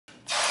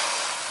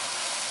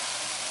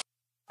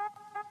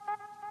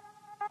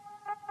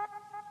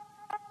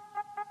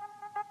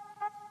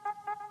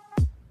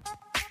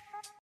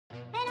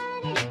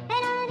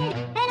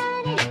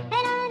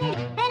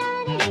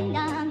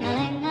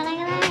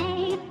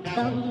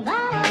Good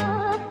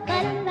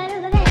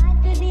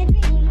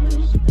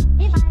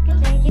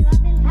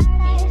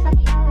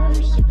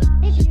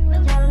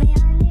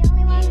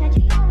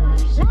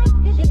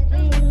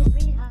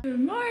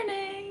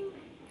morning!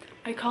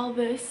 I call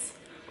this,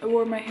 I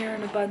wore my hair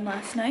in a bun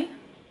last night.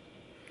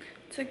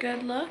 It's a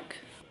good look.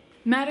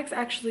 Maddox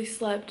actually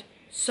slept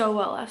so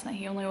well last night.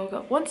 He only woke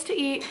up once to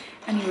eat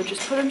and he would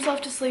just put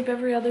himself to sleep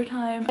every other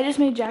time. I just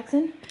made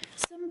Jackson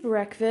some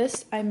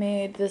breakfast. I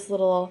made this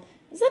little,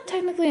 is that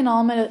technically an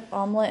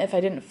omelet if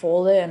I didn't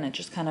fold it and it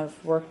just kind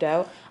of worked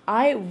out?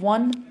 I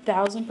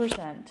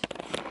 1000%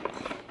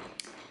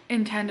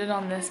 intended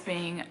on this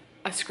being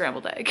a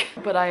scrambled egg,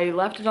 but I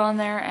left it on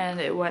there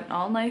and it went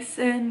all nice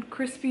and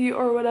crispy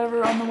or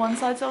whatever on the one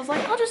side, so I was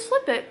like, I'll just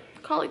flip it,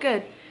 call it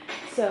good.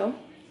 So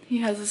he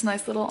has this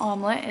nice little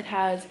omelet. It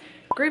has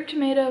grape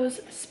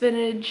tomatoes,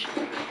 spinach,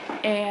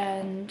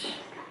 and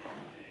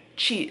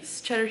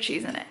cheese, cheddar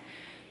cheese in it.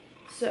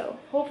 So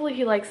hopefully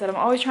he likes that. I'm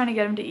always trying to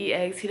get him to eat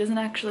eggs. He doesn't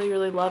actually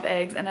really love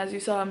eggs, and as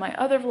you saw in my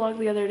other vlog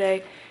the other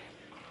day,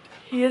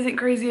 he isn't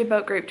crazy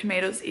about grape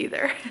tomatoes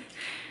either.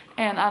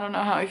 And I don't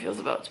know how he feels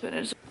about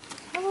spinach.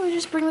 How about we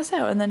just bring this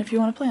out, and then if you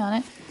want to play on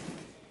it,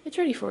 it's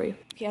ready for you.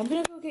 Okay, I'm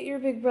gonna go get your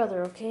big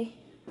brother, okay?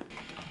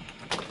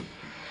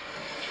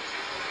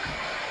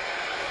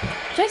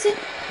 Jason!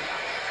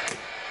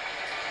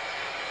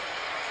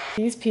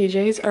 These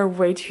PJs are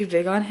way too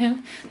big on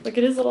him. Look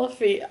at his little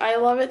feet. I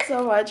love it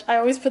so much. I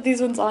always put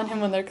these ones on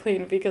him when they're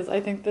clean because I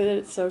think that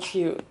it's so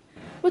cute.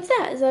 What's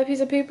that? Is that a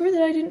piece of paper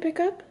that I didn't pick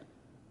up?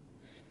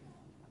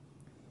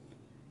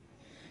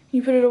 Can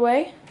you put it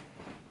away?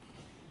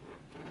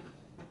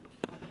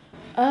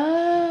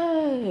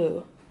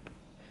 Oh.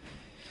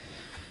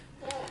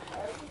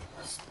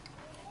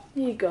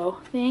 There you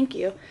go. Thank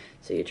you.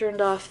 So you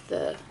turned off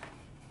the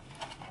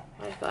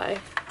Wi-Fi.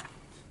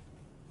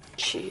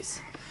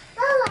 Jeez.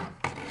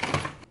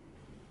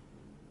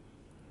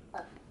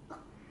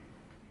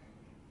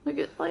 Look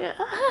at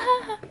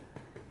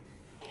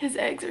his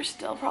eggs are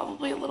still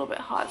probably a little bit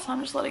hot, so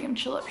I'm just letting him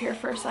chill up here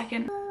for a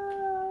second.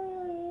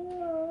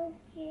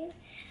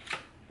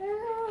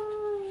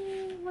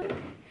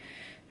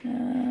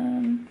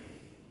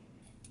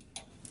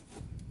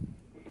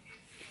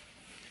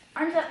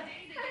 Arms up.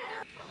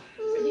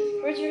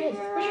 Where's your head?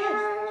 Where's your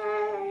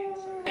head?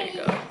 There you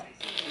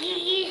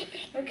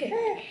go.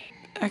 Okay.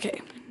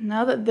 Okay,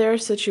 now that they're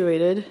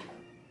situated,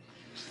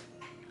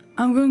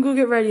 I'm gonna go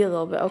get ready a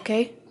little bit,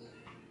 okay?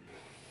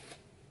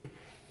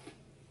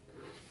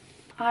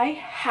 I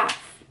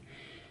have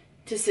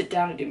to sit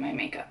down and do my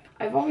makeup.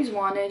 I've always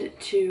wanted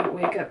to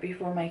wake up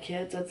before my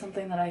kids. That's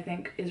something that I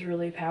think is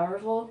really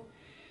powerful.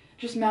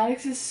 Just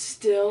Maddox is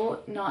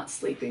still not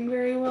sleeping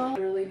very well. I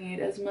really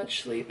need as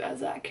much sleep as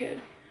that kid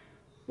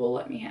will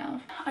let me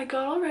have. I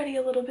got all ready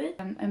a little bit,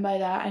 and by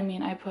that I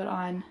mean I put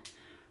on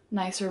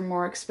nicer,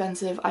 more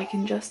expensive, I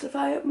can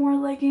justify it more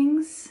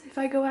leggings if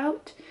I go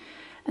out.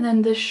 And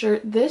then this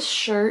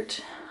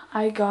shirt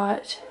I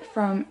got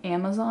from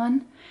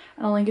Amazon,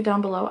 and I'll link it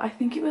down below. I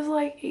think it was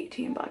like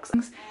 18 bucks,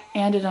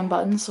 and it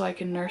unbuttons so I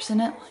can nurse in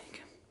it.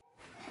 Like,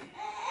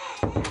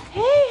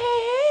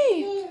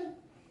 hey!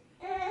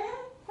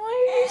 Why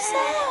are you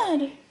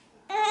sad?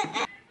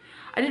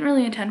 I didn't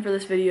really intend for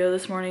this video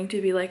this morning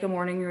to be like a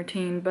morning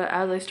routine, but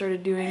as I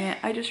started doing it,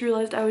 I just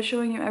realized I was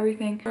showing you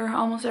everything, or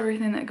almost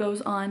everything that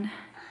goes on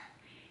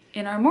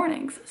in our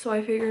mornings. So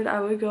I figured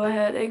I would go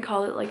ahead and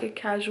call it like a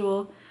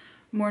casual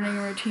morning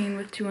routine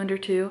with 2 under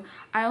 2.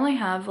 I only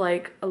have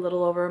like a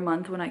little over a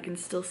month when I can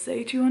still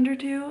say 2 under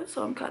 2,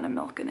 so I'm kind of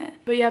milking it.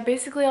 But yeah,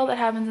 basically all that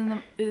happens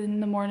in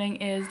the morning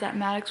is that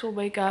Maddox will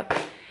wake up,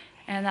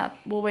 and that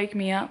will wake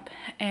me up,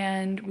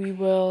 and we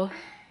will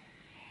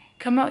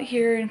come out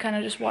here and kind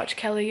of just watch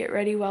Kelly get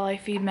ready while I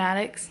feed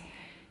Maddox,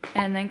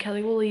 and then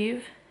Kelly will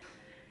leave,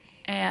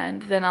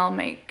 and then I'll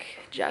make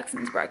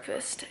Jackson's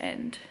breakfast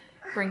and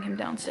bring him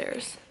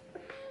downstairs.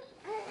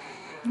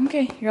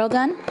 Okay, you're all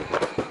done?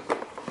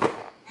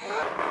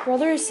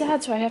 Brother is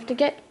sad, so I have to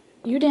get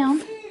you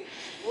down.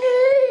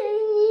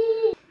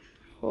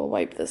 We'll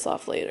wipe this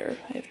off later.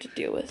 I have to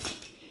deal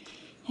with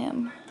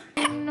him.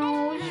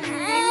 No,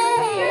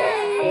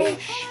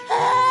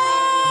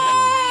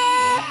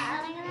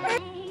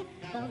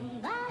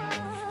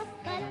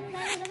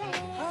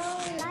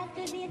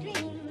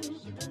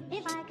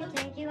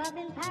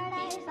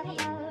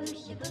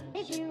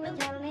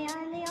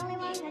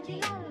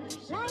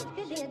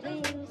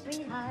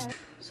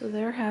 so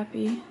they're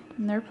happy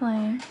and they're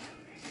playing.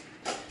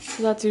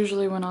 So that's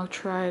usually when I'll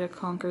try to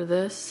conquer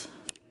this.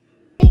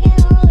 He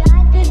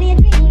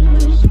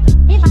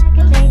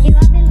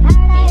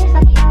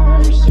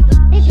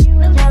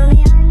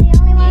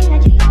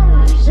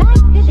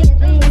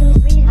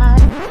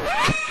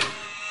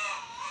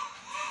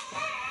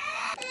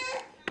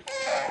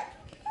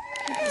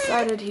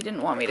decided he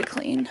didn't want me to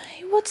clean.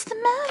 Hey, what's the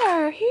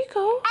matter? Here you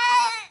go.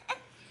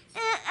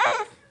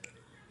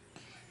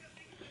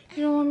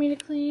 You don't want me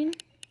to clean?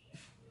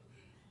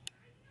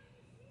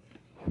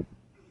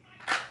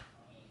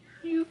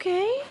 You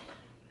okay?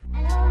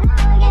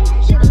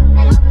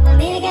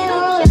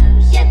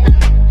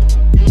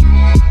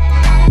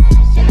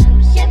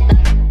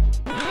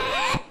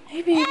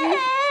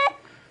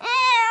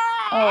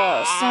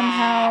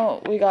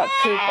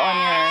 poop on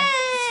your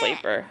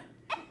sleeper.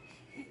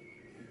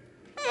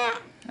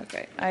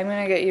 Okay, I'm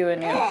gonna get you a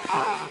new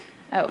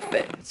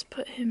outfit. Let's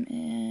put him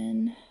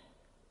in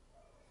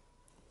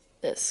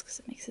this because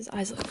it makes his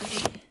eyes look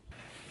pretty.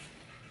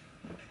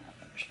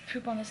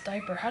 Poop on this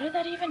diaper. How did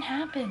that even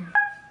happen?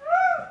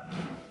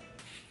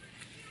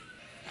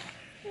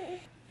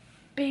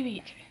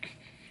 Baby.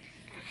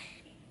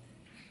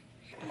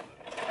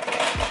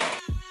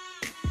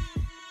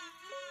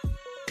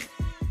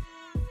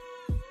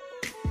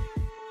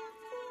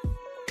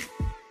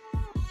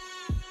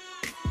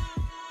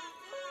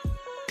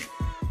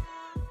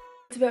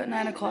 It's about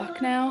 9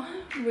 o'clock now,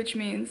 which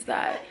means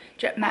that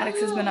Maddox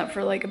has been up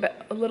for like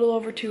a little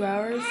over 2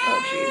 hours.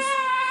 Oh jeez.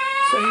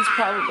 So he's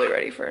probably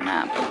ready for a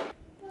nap.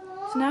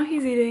 So now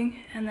he's eating,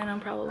 and then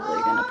I'm probably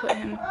gonna put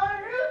him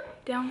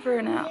down for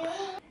a nap.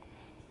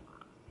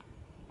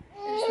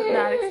 I just put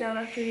Maddox down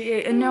after he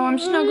ate, and now I'm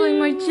snuggling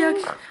my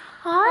Jax.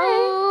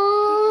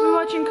 Hi! We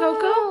watching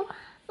Coco? You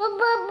wanna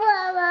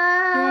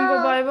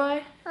go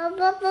bye-bye?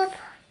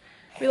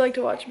 We like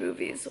to watch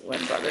movies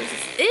when brothers.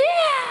 Ew!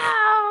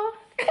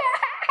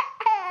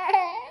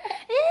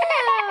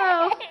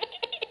 Ew!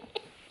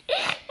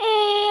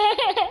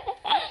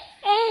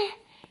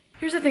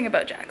 Here's the thing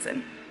about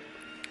Jackson.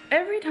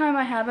 Every time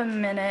I have a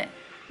minute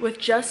with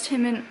just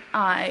him and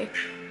I,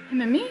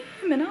 him and me,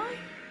 him and I,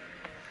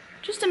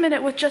 just a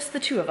minute with just the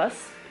two of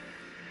us,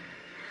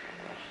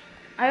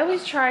 I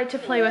always try to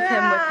play with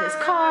him with his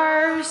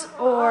cars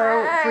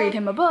or read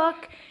him a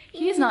book.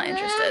 He's not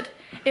interested.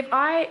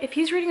 If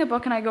he's reading a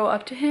book and I go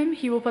up to him,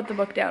 he will put the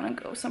book down and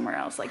go somewhere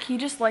else. Like, he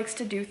just likes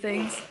to do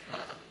things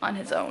on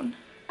his own.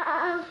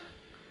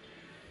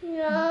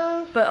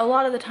 But a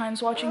lot of the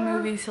times watching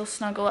movies, he'll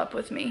snuggle up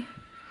with me.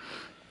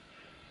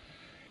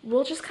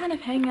 We'll just kind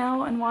of hang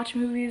out and watch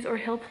movies, or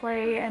he'll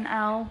play and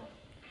I'll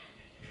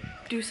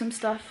do some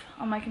stuff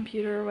on my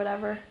computer or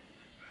whatever.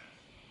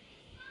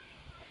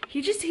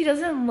 He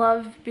doesn't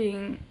love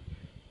being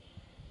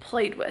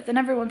played with, and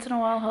every once in a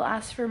while he'll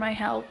ask for my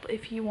help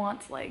if he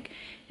wants like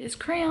his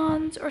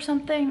crayons or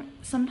something.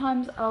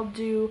 Sometimes I'll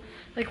do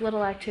like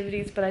little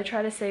activities, but I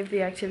try to save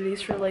the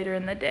activities for later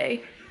in the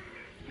day.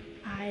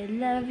 I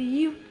love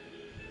you,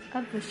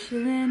 a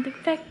bushel and a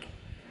peck.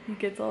 He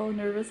gets all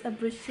nervous, a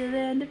bushel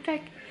and a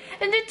peck,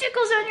 and it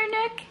tickles on your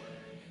neck.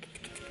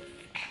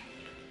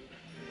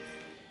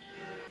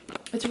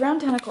 It's around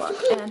 10 o'clock,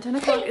 and 10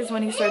 o'clock is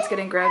when he starts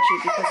getting grouchy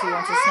because he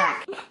wants a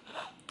snack.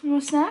 You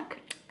want a snack?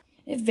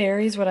 It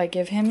varies what I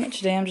give him.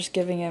 Today I'm just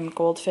giving him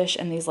goldfish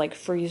and these like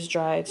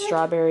freeze-dried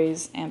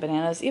strawberries and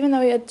bananas, even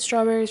though he had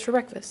strawberries for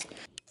breakfast.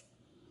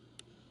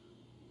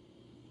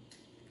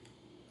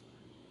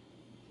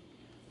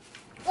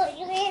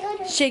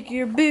 Shake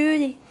your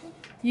booty.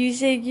 You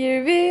shake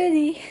your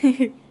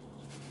booty.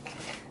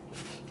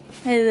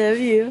 I love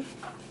you.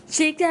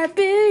 Shake that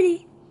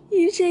booty.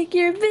 You shake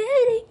your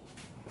booty.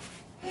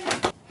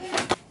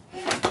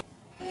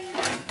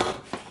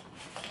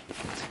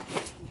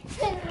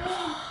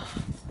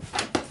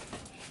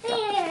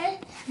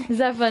 Is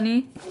that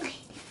funny?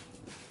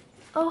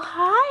 Oh,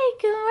 hi.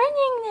 Good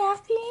morning,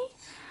 Nappy.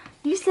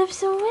 You slept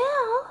so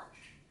well.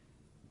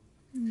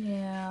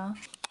 Yeah.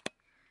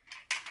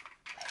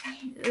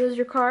 Those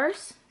your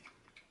cars?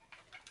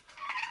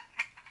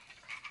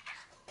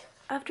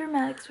 After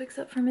Maddox wakes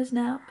up from his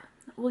nap,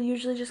 we'll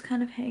usually just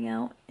kind of hang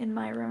out in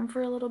my room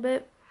for a little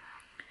bit.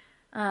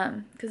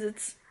 Because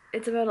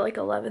it's about like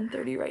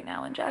 11:30 right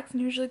now, and Jackson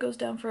usually goes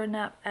down for a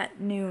nap at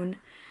noon.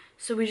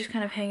 So we just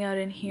kind of hang out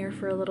in here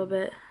for a little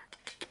bit.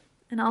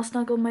 And I'll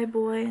snuggle my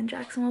boy, and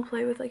Jackson will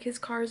play with like his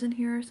cars in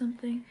here or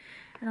something.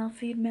 And I'll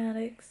feed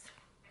Maddox.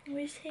 And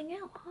we just hang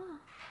out,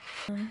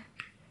 huh?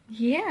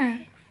 Yeah.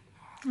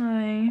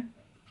 Hi.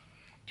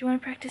 Do you want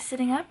to practice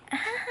sitting up?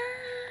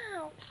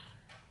 Ow.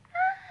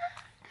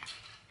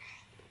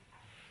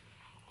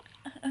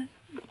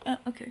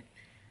 Okay.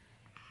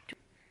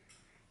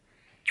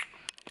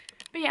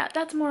 But yeah,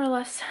 that's more or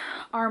less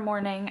our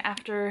morning.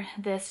 After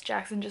this,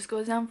 Jackson just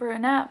goes down for a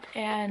nap,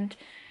 and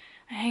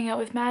I hang out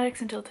with Maddox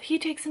until he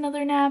takes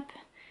another nap,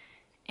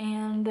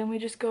 and then we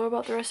just go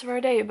about the rest of our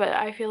day. But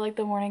I feel like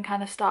the morning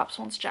kind of stops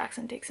once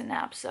Jackson takes a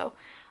nap, so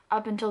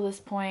up until this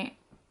point,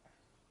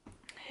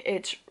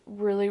 it's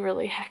really,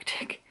 really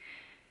hectic.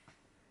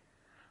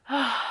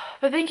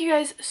 But thank you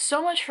guys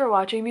so much for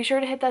watching. Be sure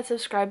to hit that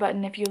subscribe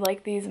button if you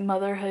like these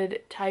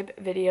motherhood type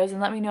videos, and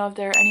let me know if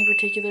there are any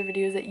particular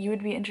videos that you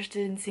would be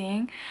interested in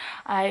seeing.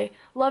 I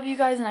love you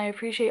guys, and I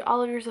appreciate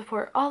all of your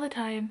support all the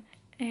time,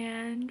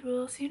 and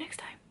we'll see you next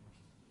time.